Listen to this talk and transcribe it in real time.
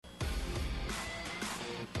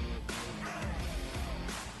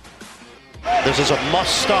This is a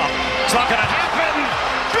must stop. It's not going to happen.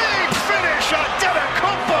 Big finish on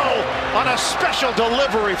Antetokounmpo on a special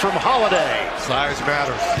delivery from Holiday. Size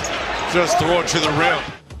matters. Just throw it to the rim.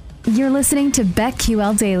 You're listening to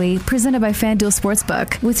BetQL Daily, presented by FanDuel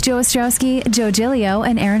Sportsbook, with Joe Ostrowski, Joe Giglio,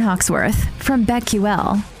 and Aaron Hawksworth from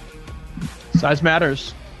BetQL. Size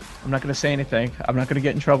matters. I'm not going to say anything. I'm not going to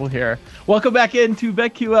get in trouble here. Welcome back into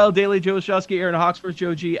BetQL Daily. Joe Ostrowski, Aaron Hawksworth,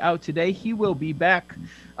 Joe G out today. He will be back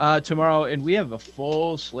tomorrow, and we have a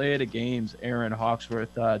full slate of games, Aaron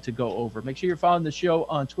Hawksworth, to go over. Make sure you're following the show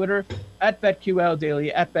on Twitter at BetQL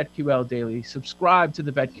Daily, at BetQL Daily. Subscribe to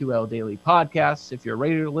the BetQL Daily podcast. If you're a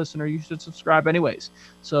regular listener, you should subscribe anyways,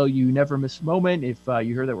 so you never miss a moment. If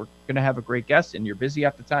you hear that we're going to have a great guest and you're busy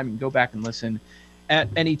at the time, you can go back and listen at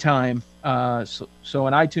any time. So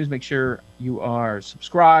on iTunes, make sure you are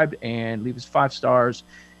subscribed and leave us 5 stars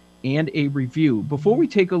and a review. Before we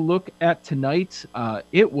take a look at tonight,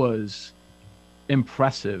 it was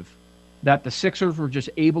impressive that the Sixers were just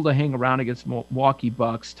able to hang around against Milwaukee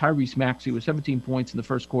Bucks. Tyrese Maxey with 17 points in the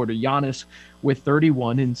first quarter. Giannis with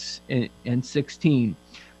 31 and 16.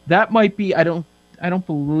 That might be, I don't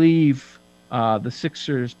believe the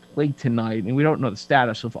Sixers played tonight, and we don't know the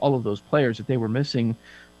status of all of those players that they were missing.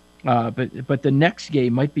 But the next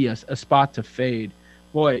game might be a spot to fade.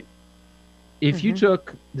 Boy, if you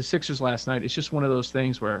took the Sixers last night, it's just one of those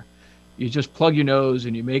things where you just plug your nose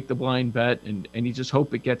and you make the blind bet and you just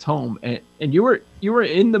hope it gets home. And you were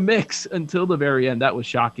in the mix until the very end. That was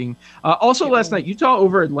shocking. Also last night, Utah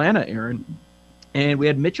over Atlanta, Aaron, and we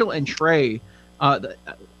had Mitchell and Trey.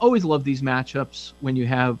 Always love these matchups when you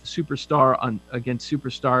have superstar against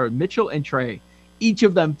superstar. Mitchell and Trey, each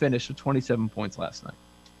of them finished with 27 points last night.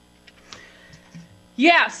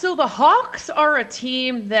 Yeah, so the Hawks are a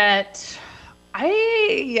team that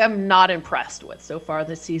I am not impressed with so far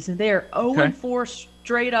this season. They are 0-4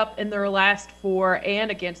 straight up in their last 4 and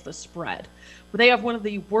against the spread. But they have one of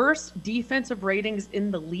the worst defensive ratings in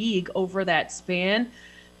the league over that span.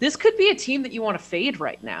 This could be a team that you want to fade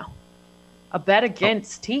right now. A bet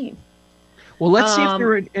against team. Well, let's see if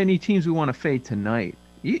there are any teams we want to fade tonight.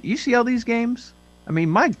 You see all these games? I mean,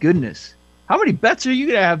 my goodness. How many bets are you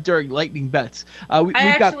going to have during Lightning Bets? I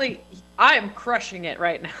am crushing it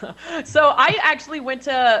right now. So I actually went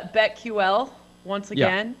to BetQL once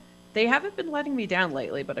again. Yeah. They haven't been letting me down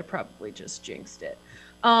lately, but I probably just jinxed it.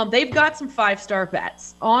 They've got some 5-star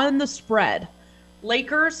bets on the spread.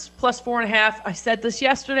 Lakers plus 4.5. I said this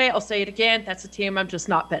yesterday. I'll say it again. That's a team I'm just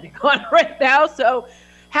not betting on right now. So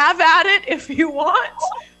have at it if you want.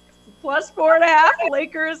 Plus 4.5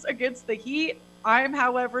 Lakers against the Heat. I am,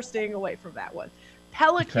 however, staying away from that one.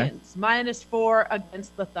 Pelicans -4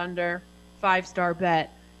 against the Thunder. 5-star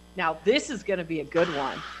bet. Now this is going to be a good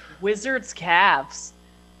one. Wizards Cavs.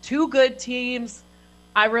 2 good teams.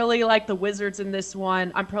 I really like the Wizards in this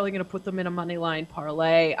one. I'm probably going to put them in a money line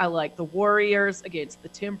parlay. I like the Warriors against the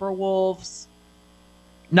Timberwolves.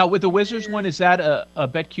 Now, with the Wizards one, is that a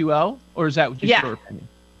BetQL or is that just your opinion?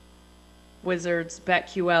 Wizards,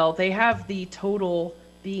 BetQL. They have the total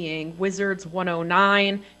being Wizards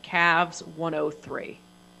 109, Cavs 103.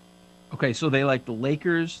 Okay, so they like the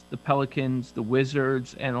Lakers, the Pelicans, the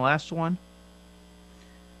Wizards, and the last one?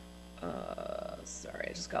 Sorry,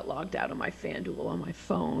 I just got logged out of my FanDuel on my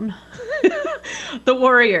phone. The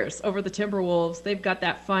Warriors over the Timberwolves. They've got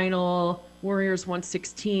that final Warriors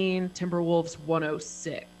 116, Timberwolves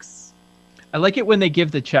 106. I like it when they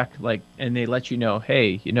give the check, and they let you know,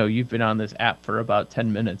 hey, you've been on this app for about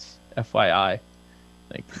 10 minutes, FYI.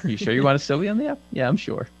 Are you sure you want to still be on the app? Yeah, I'm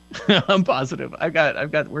sure. I'm positive. I've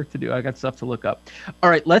got work to do. I got stuff to look up. All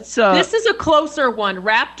right, let's. This is a closer one.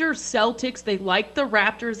 Raptors Celtics. They like the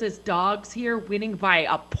Raptors as dogs here, winning by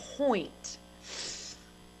a point.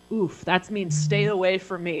 Oof, that means stay away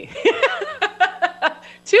from me.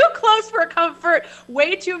 Too close for comfort.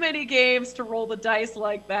 Way too many games to roll the dice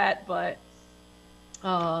like that. But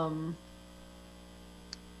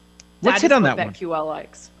let's hit on that one. BetQL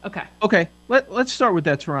likes. Okay. Let's start with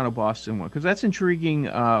that Toronto-Boston one because that's intriguing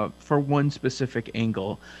for one specific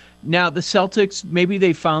angle. Now, the Celtics, maybe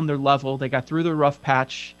they found their level. They got through the rough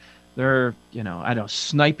patch. They're,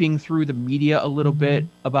 sniping through the media a little bit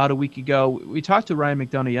about a week ago. We talked to Ryan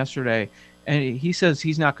McDonough yesterday, and he says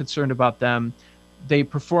he's not concerned about them. They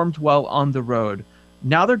performed well on the road.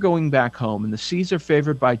 Now they're going back home, and the C's are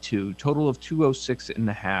favored by 2, total of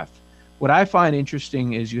 206.5. What I find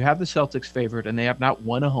interesting is you have the Celtics favored, and they have not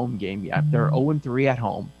won a home game yet. They're 0-3 at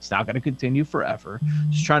home. It's not going to continue forever.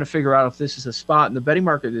 Just trying to figure out if this is a spot. And the betting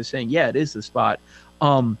market is saying, yeah, it is the spot.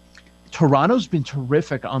 Toronto's been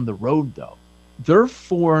terrific on the road, though. They're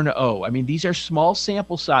 4-0. I mean, these are small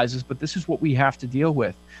sample sizes, but this is what we have to deal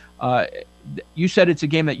with. You said it's a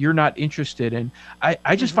game that you're not interested in.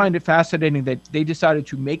 I just find it fascinating that they decided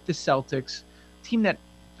to make the Celtics a team that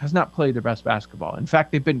has not played their best basketball. In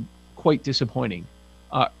fact, they've been quite disappointing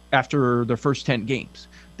after their first 10 games.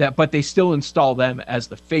 But they still install them as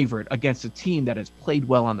the favorite against a team that has played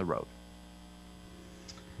well on the road.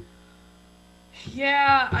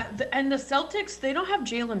 Yeah, and the Celtics, they don't have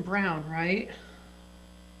Jaylen Brown, right?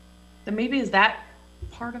 Then maybe is that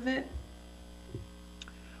part of it?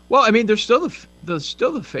 Well, I mean, they're still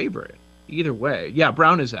the favorite either way. Yeah,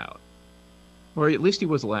 Brown is out, or at least he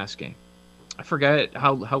was the last game. I forget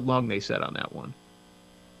how long they said on that one.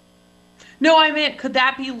 No, I meant, could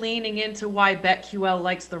that be leaning into why BetQL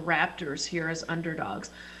likes the Raptors here as underdogs?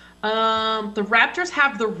 The Raptors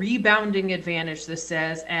have the rebounding advantage, this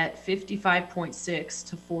says, at 55.6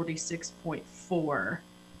 to 46.4.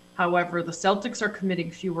 However, the Celtics are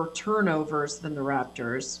committing fewer turnovers than the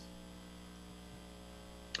Raptors.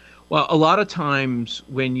 Well, a lot of times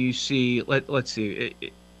when you see, let's see,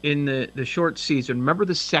 in the short season, remember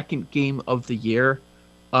the second game of the year?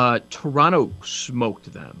 Toronto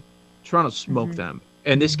smoked them. Them.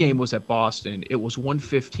 And this game was at Boston. It was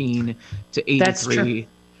 115 to 83. That's true.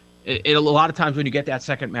 A lot of times when you get that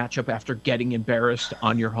second matchup after getting embarrassed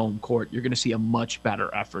on your home court, you're going to see a much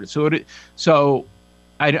better effort. So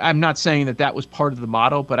I'm not saying that was part of the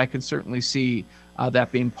model, but I can certainly see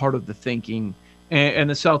that being part of the thinking. And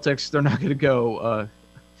the Celtics, they're not going to go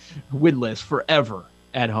winless forever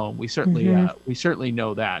at home. We certainly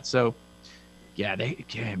know that. So,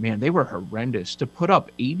 they were horrendous. To put up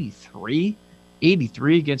 83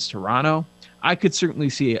 against Toronto, I could certainly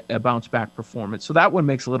see a bounce back performance. So that one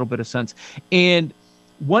makes a little bit of sense. And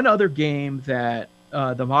one other game that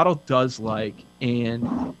the model does like,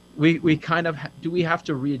 and we kind of we have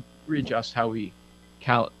to readjust how we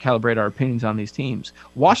calibrate our opinions on these teams.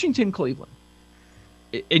 Washington, Cleveland.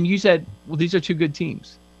 And you said, well, these are two good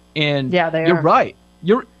teams. And you're right.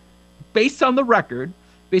 You're based on the record,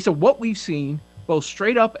 based on what we've seen, both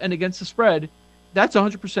straight up and against the spread, that's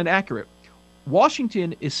 100% accurate.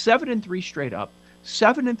 Washington is 7-3 straight up,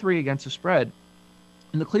 7-3 against the spread.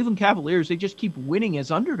 And the Cleveland Cavaliers, they just keep winning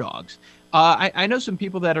as underdogs. I know some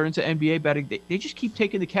people that are into NBA betting, they just keep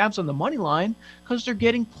taking the Cavs on the money line because they're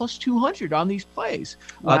getting plus 200 on these plays.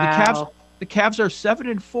 Wow. The Cavs are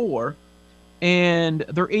 7-4, and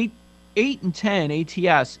they're 8-10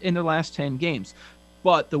 ATS in their last 10 games.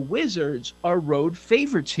 But the Wizards are road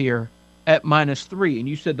favorites here at -3. And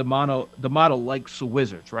you said the model likes the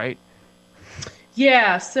Wizards, right?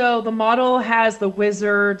 Yeah, so the model has the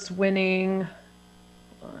Wizards winning.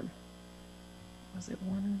 Hold on. Was it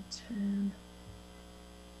 1-10?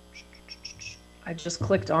 I just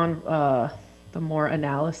clicked on the more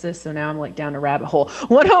analysis, so now I'm like down a rabbit hole.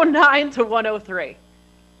 109 to 103.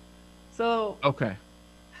 So okay.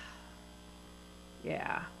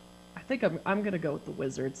 Yeah. I think I'm gonna go with the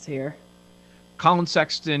Wizards here. Colin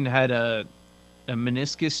Sexton had a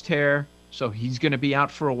meniscus tear, so he's gonna be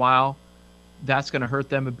out for a while. That's gonna hurt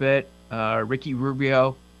them a bit. Ricky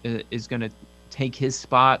Rubio is gonna take his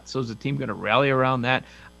spot, so is the team gonna rally around that?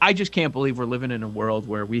 I just can't believe we're living in a world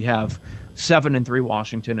where we have 7-3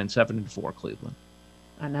 Washington and 7-4 Cleveland.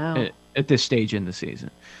 I know. At this stage in the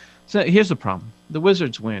season. So here's the problem. The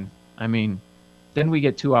Wizards win. I mean, then we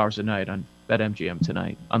get 2 hours a night on BetMGM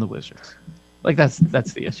tonight on the Wizards. Like, that's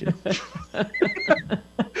the issue.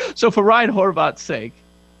 So for Ryan Horvat's sake,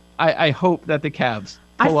 I hope that the Cavs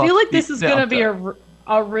I feel like this is going to be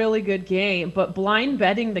a really good game, but blind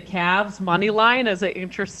betting the Cavs money line is an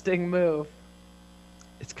interesting move.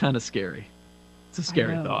 It's kind of scary. It's a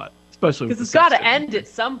scary thought, especially because it's got to end at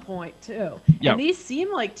some point too. Yep. And these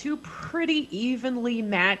seem like two pretty evenly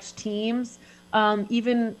matched teams.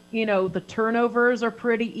 Even, the turnovers are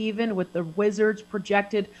pretty even, with the Wizards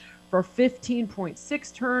projected for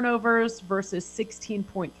 15.6 turnovers versus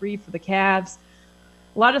 16.3 for the Cavs.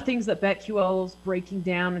 A lot of things that BetQL is breaking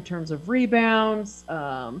down in terms of rebounds,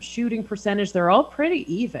 shooting percentage, they're all pretty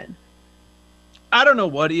even. I don't know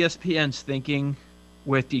what ESPN's thinking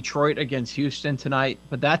with Detroit against Houston tonight,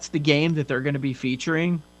 but that's the game that they're going to be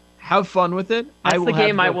featuring. Have fun with it. That's the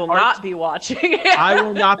game I will not be watching. I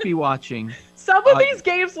will not be watching. Some of these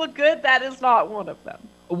games look good. That is not one of them.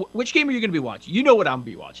 Which game are you going to be watching? You know what I'm going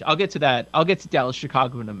to be watching. I'll get to that. I'll get to Dallas,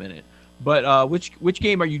 Chicago in a minute. But which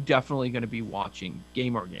game are you definitely going to be watching?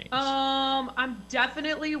 Game or games? I'm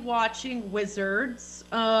definitely watching Wizards.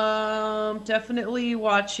 Definitely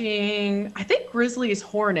watching, I think, Grizzlies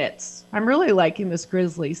Hornets. I'm really liking this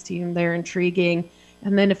Grizzlies team. They're intriguing.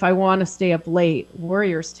 And then if I want to stay up late,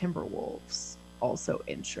 Warriors Timberwolves also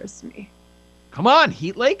interests me. Come on,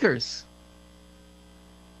 Heat Lakers.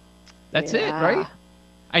 That's it, right?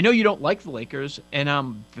 I know you don't like the Lakers, and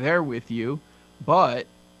I'm there with you, but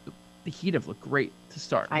the Heat have looked great to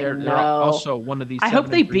start. They're also one of these. I hope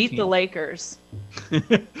they beat teams. the Lakers.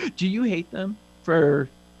 Do you hate them for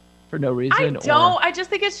no reason? I don't. I just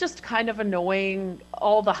think it's just kind of annoying.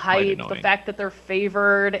 All the hype, the fact that they're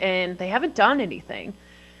favored and they haven't done anything.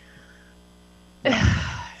 No.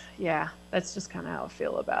 Yeah, that's just kind of how I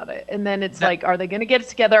feel about it. And then it's like, are they going to get it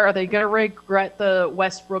together? Are they going to regret the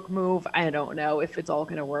Westbrook move? I don't know if it's all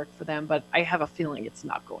going to work for them, but I have a feeling it's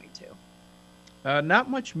not going to.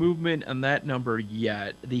 Not much movement on that number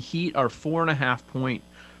yet. The Heat are 4.5-point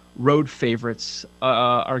road favorites.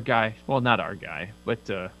 Our guy, well, not our guy, but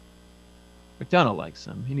McDonough likes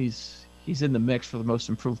him. And he's in the mix for the most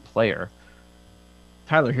improved player.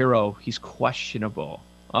 Tyler Hero, he's questionable.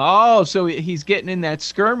 Oh, so he's getting in that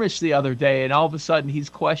skirmish the other day, and all of a sudden he's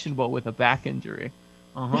questionable with a back injury.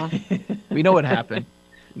 We know what happened.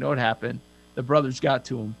 The brothers got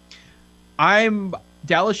to him.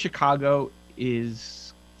 Dallas Chicago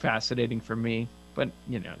is fascinating for me, but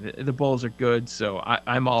the Bulls are good, so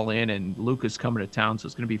I'm all in, and Luka's coming to town, so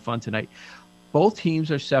it's going to be fun tonight. Both teams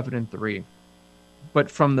are 7-3, but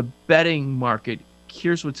from the betting market,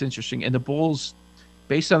 here's what's interesting. And the Bulls,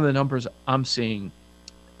 based on the numbers I'm seeing,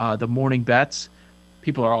 the morning bets,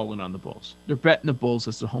 people are all in on the Bulls. They're betting the Bulls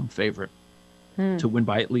as the home favorite to win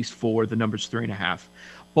by at least 4. The number's 3.5.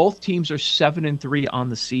 Both teams are 7-3 on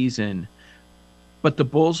the season, but the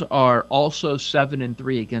Bulls are also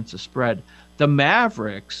 7-3 against the spread. The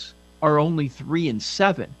Mavericks are only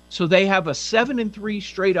 3-7, so they have a 7-3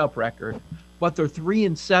 straight up record, but they're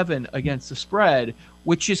 3-7 against the spread,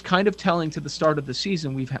 which is kind of telling to the start of the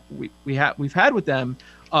season we've had with them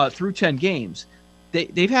through 10 games.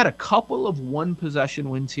 They've had a couple of one-possession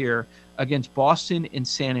wins here against Boston and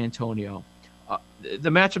San Antonio. The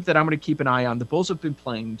matchup that I'm going to keep an eye on, the Bulls have been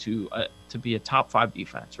playing to be a top 5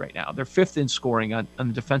 defense right now. They're 5th in scoring on the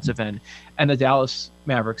defensive end, and the Dallas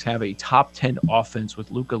Mavericks have a top 10 offense with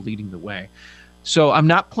Luka leading the way. So I'm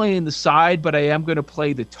not playing the side, but I am going to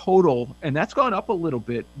play the total, and that's gone up a little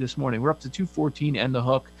bit this morning. We're up to 214 and the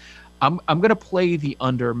hook. I'm going to play the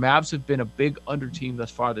under. Mavs have been a big under team thus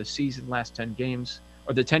far this season. Last 10 games,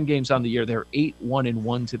 or the 10 games on the year, they're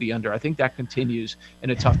 8-1-1 to the under. I think that continues in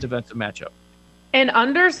a tough defensive matchup. And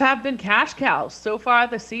unders have been cash cows so far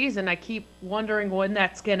this season. I keep wondering when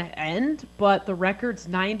that's going to end, but the record's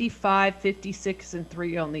 95, 56, and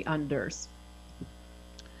 3 on the unders.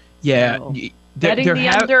 Yeah. So, betting the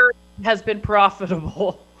under has been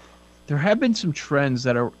profitable. There have been some trends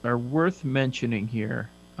that are worth mentioning here.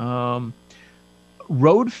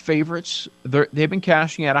 Road favorites, they've been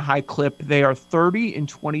cashing at a high clip. They are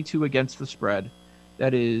 30-22 against the spread.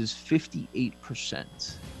 That is 58%.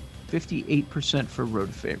 58% for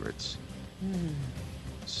road favorites.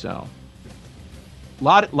 So,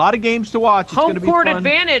 lot of games to watch. It's Home court fun.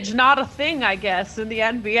 Advantage, not a thing, I guess, in the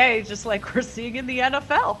NBA, just like we're seeing in the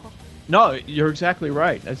NFL. No, you're exactly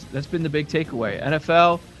right. That's been the big takeaway.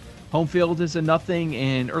 NFL, home field is a nothing,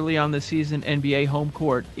 and early on this season, NBA home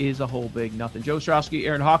court is a whole big nothing. Joe Ostrowski,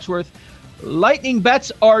 Aaron Hawksworth. Lightning bets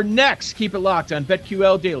are next. Keep it locked on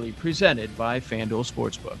BetQL Daily, presented by FanDuel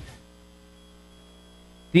Sportsbook.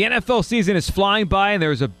 The NFL season is flying by, and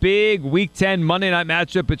there's a big Week 10 Monday night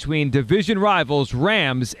matchup between division rivals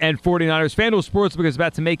Rams and 49ers. FanDuel Sportsbook is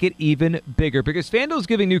about to make it even bigger because FanDuel is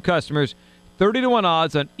giving new customers 30-1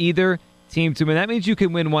 odds on either team to win. That means you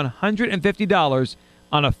can win $150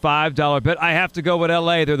 on a $5 bet. I have to go with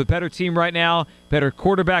LA. They're the better team right now, better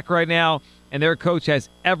quarterback right now, and their coach has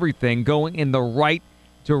everything going in the right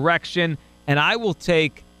direction. And I will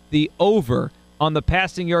take the over on the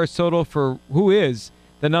passing yards total for who is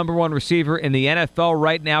the number 1 receiver in the NFL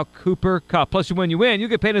right now, Cooper Kupp. Plus, when you win, you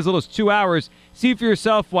get paid as little as 2 hours. See for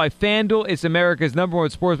yourself why FanDuel is America's number 1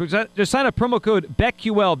 sportsbook. Just sign up promo code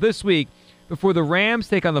BetQL this week before the Rams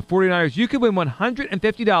take on the 49ers. You could win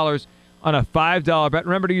 $150 on a $5 bet.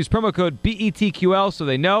 Remember to use promo code BETQL so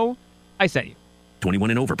they know I sent you.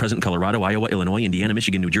 21 and over. Present in Colorado, Iowa, Illinois, Indiana,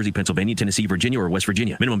 Michigan, New Jersey, Pennsylvania, Tennessee, Virginia, or West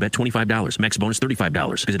Virginia. Minimum bet $25. Max bonus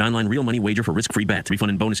 $35. Visit online real money wager for risk-free bet.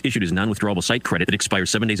 Refund and bonus issued as non-withdrawable site credit that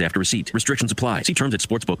expires 7 days after receipt. Restrictions apply. See terms at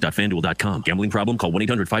sportsbook.fanduel.com. Gambling problem? Call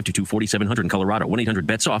 1-800-522-4700 in Colorado.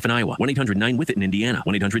 1-800-BETS-OFF in Iowa. 1-800-9-WITH-IT in Indiana.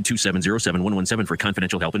 1-800-270-7117 for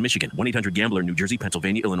confidential help in Michigan. 1-800-GAMBLER in New Jersey,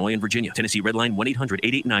 Pennsylvania, Illinois, and Virginia. Tennessee Redline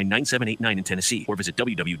 1-800-889-9789 in Tennessee. Or visit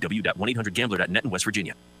www.1800gambler.net in West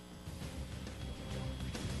Virginia.